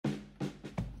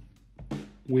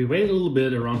We wait a little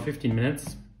bit, around 15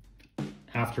 minutes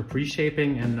after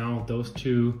pre-shaping, and now those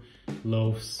two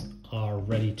loaves are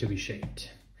ready to be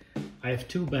shaped. I have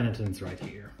two bannetons right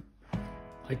here.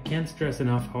 I can't stress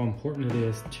enough how important it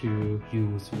is to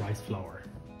use rice flour.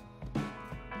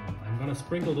 I'm gonna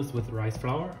sprinkle this with rice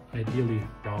flour, ideally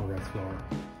brown rice flour.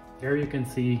 There you can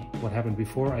see what happened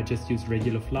before. I just used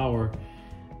regular flour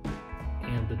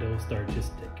and the dough started to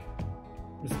stick.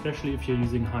 Especially if you're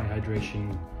using high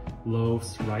hydration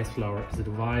loaves, rice flour is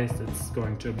advised. It's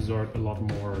going to absorb a lot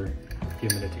more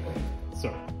humidity.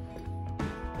 So,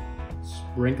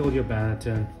 sprinkle your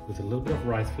banneton with a little bit of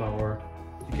rice flour.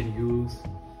 You can use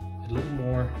a little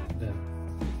more than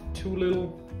too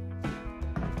little.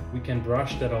 We can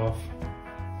brush that off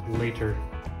later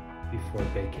before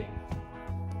baking.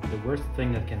 The worst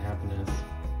thing that can happen is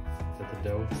that the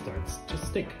dough starts to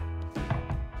stick.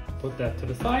 Put that to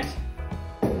the side.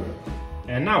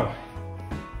 And now,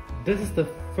 this is the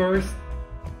first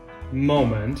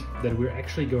moment that we're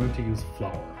actually going to use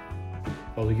flour.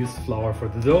 Well, we use flour for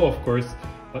the dough, of course,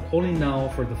 but only now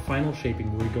for the final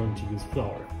shaping we're going to use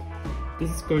flour.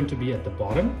 This is going to be at the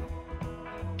bottom,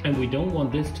 and we don't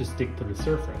want this to stick to the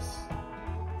surface.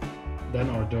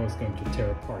 Then our dough is going to tear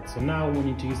apart. So now we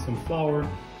need to use some flour,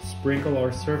 sprinkle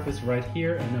our surface right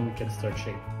here, and then we can start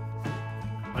shaping.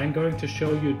 I'm going to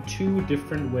show you two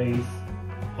different ways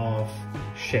of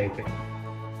shaping.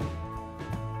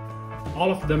 All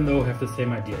of them though have the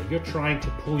same idea. You're trying to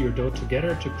pull your dough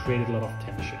together to create a lot of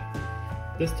tension.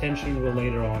 This tension will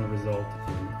later on result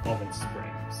in oven spring.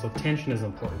 So tension is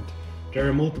important. There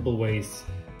are multiple ways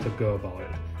to go about it.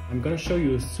 I'm going to show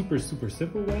you a super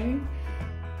simple way,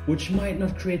 which might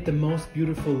not create the most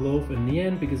beautiful loaf in the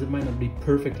end because it might not be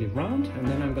perfectly round, and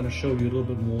then I'm going to show you a little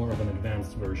bit more of an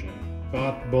advanced version.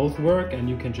 But both work, and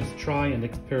you can just try and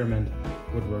experiment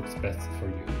what works best for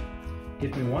you.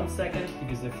 Give me 1 second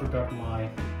because I forgot my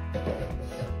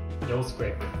dough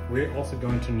scraper. We're also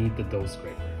going to need the dough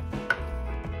scraper.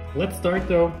 Let's start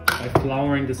though by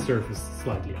flouring the surface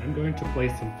slightly. I'm going to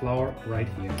place some flour right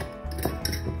here.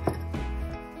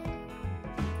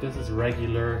 This is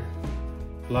regular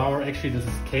flour. Actually, this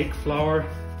is cake flour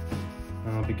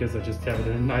because I just have it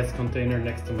in a nice container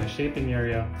next to my shaping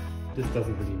area. This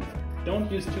doesn't really matter.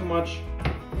 Don't use too much,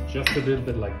 just a little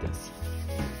bit like this.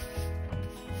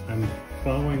 I'm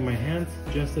flouring my hands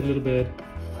just a little bit,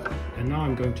 and now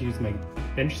I'm going to use my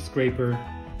bench scraper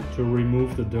to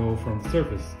remove the dough from the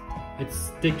surface. It's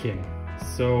sticking,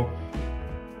 so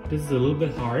this is a little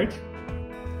bit hard.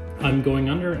 I'm going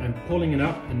under, I'm pulling it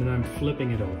up, and then I'm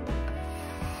flipping it over.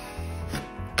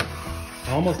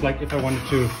 Almost like if I wanted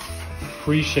to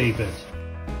pre-shape it.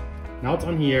 Now it's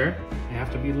on here, I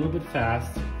have to be a little bit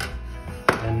fast,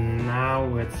 and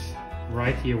now it's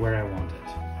right here where I want it.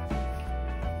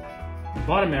 The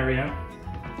bottom area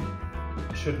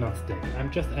should not stick.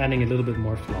 I'm just adding a little bit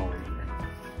more flour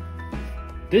here.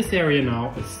 This area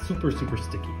now is super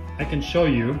sticky. I can show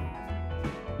you.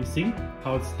 You see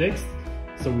how it sticks?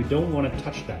 So we don't want to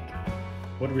touch that.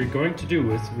 What we're going to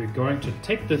do is we're going to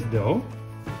take this dough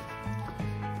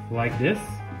like this,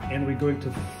 and we're going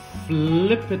to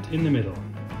flip it in the middle.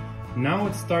 Now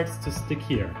it starts to stick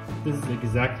here. This is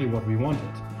exactly what we wanted.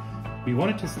 We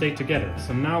want it to stay together.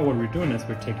 So now what we're doing is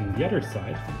we're taking the other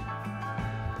side,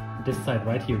 this side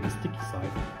right here, the sticky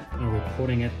side, and we're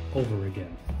putting it over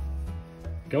again.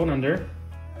 Going under,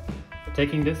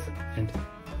 taking this and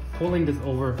pulling this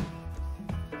over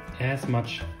as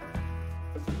much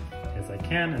as I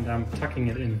can, and I'm tucking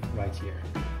it in right here.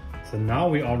 So now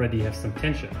we already have some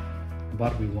tension,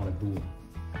 but we want a boom.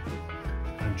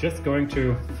 I'm just going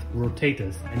to rotate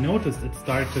this. I noticed it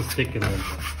started to stick a little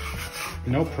bit.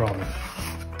 No problem.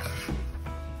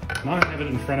 Now I have it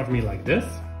in front of me like this,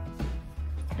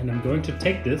 and I'm going to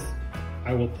take this,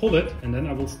 I will pull it, and then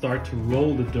I will start to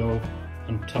roll the dough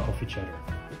on top of each other.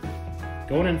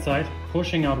 Going inside,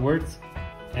 pushing outwards,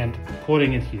 and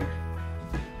putting it here.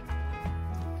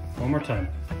 One more time.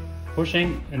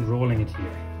 Pushing and rolling it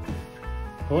here.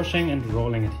 Pushing and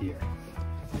rolling it here.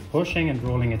 Pushing and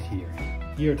rolling it here.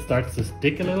 Here it starts to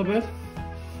stick a little bit.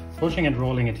 Pushing and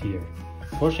rolling it here.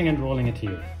 Pushing and rolling it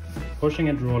here. Pushing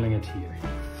and rolling it here.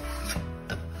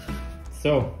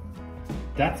 So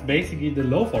that's basically the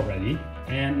loaf already.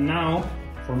 And now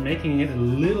for making it a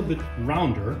little bit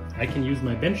rounder, I can use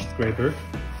my bench scraper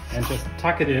and just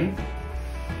tuck it in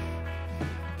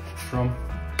from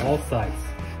all sides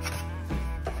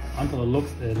until it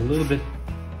looks a little bit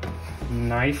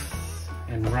nice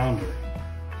and rounder.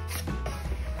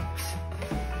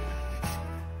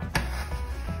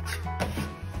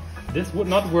 This would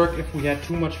not work if we had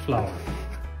too much flour.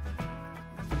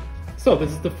 So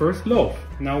this is the first loaf.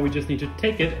 Now we just need to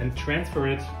take it and transfer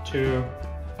it to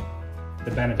the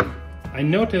Benedict. I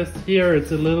noticed here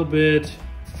it's a little bit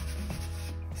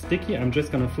sticky. I'm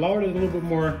just gonna flour it a little bit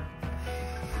more.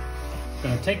 I'm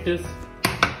gonna take this,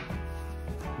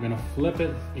 I'm gonna flip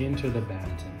it into the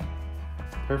Benedict.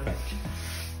 Perfect.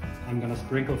 I'm gonna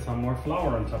sprinkle some more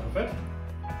flour on top of it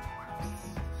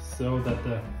so that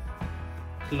the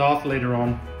cloth later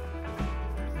on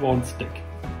won't stick.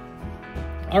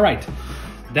 All right,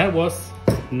 that was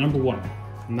number 1.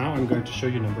 Now I'm going to show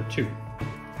you number 2.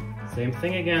 Same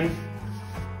thing again,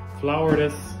 flour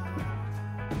this,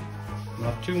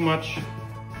 not too much.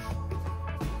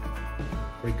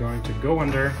 We're going to go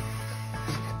under,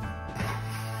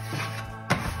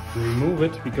 remove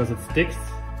it because it sticks,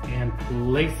 and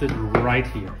place it right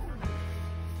here.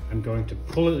 I'm going to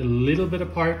pull it a little bit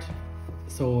apart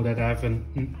so that I have a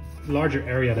larger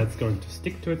area that's going to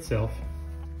stick to itself.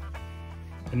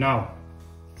 And now,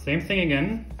 same thing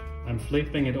again, I'm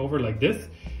flipping it over like this,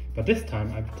 but this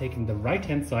time I'm taking the right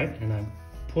hand side and I'm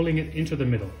pulling it into the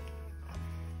middle.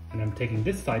 And I'm taking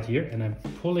this side here and I'm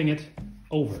pulling it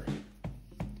over.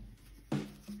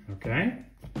 Okay,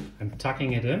 I'm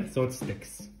tucking it in so it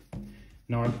sticks.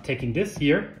 Now I'm taking this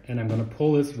here and I'm gonna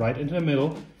pull this right into the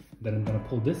middle, then I'm gonna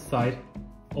pull this side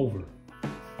over.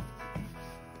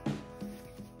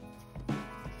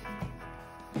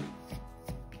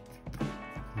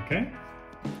 Okay,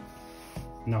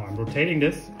 now I'm rotating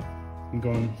this, I'm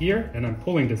going here and I'm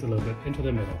pulling this a little bit into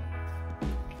the middle.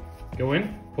 Go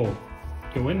in, pull,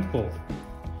 go in, pull.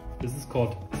 This is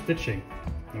called stitching,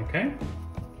 okay?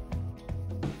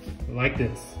 Like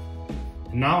this.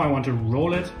 And now I want to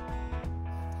roll it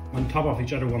on top of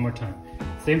each other one more time.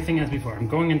 Same thing as before, I'm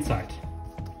going inside.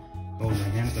 Oh, my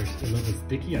hands are a little bit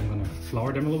sticky, I'm gonna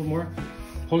flour them a little more.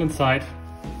 Pull inside,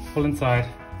 pull inside,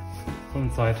 pull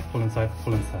inside, pull inside,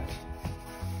 pull inside.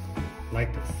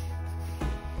 Like this.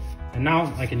 And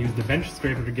now I can use the bench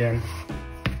scraper again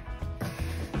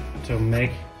to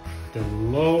make the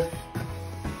loaf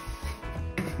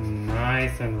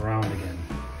nice and round again.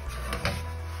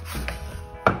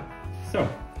 So,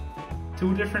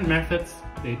 2 different methods,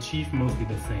 they achieve mostly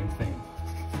the same thing.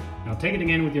 Now take it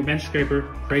again with your bench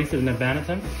scraper, place it in a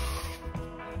banneton.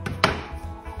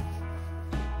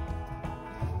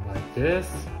 Like this.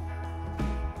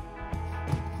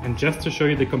 And just to show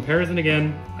you the comparison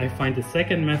again, I find the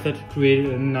second method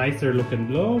created a nicer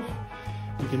looking loaf.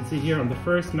 You can see here on the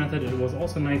first method it was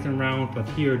also nice and round, but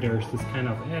here there's this kind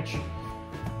of edge.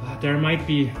 There might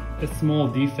be a small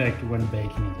defect when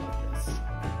baking it like this.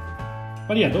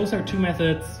 But yeah, those are 2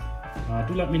 methods.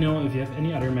 Do let me know if you have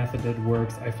any other method that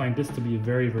works. I find this to be a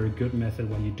very, very good method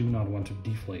when you do not want to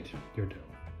deflate your dough.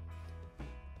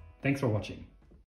 Thanks for watching.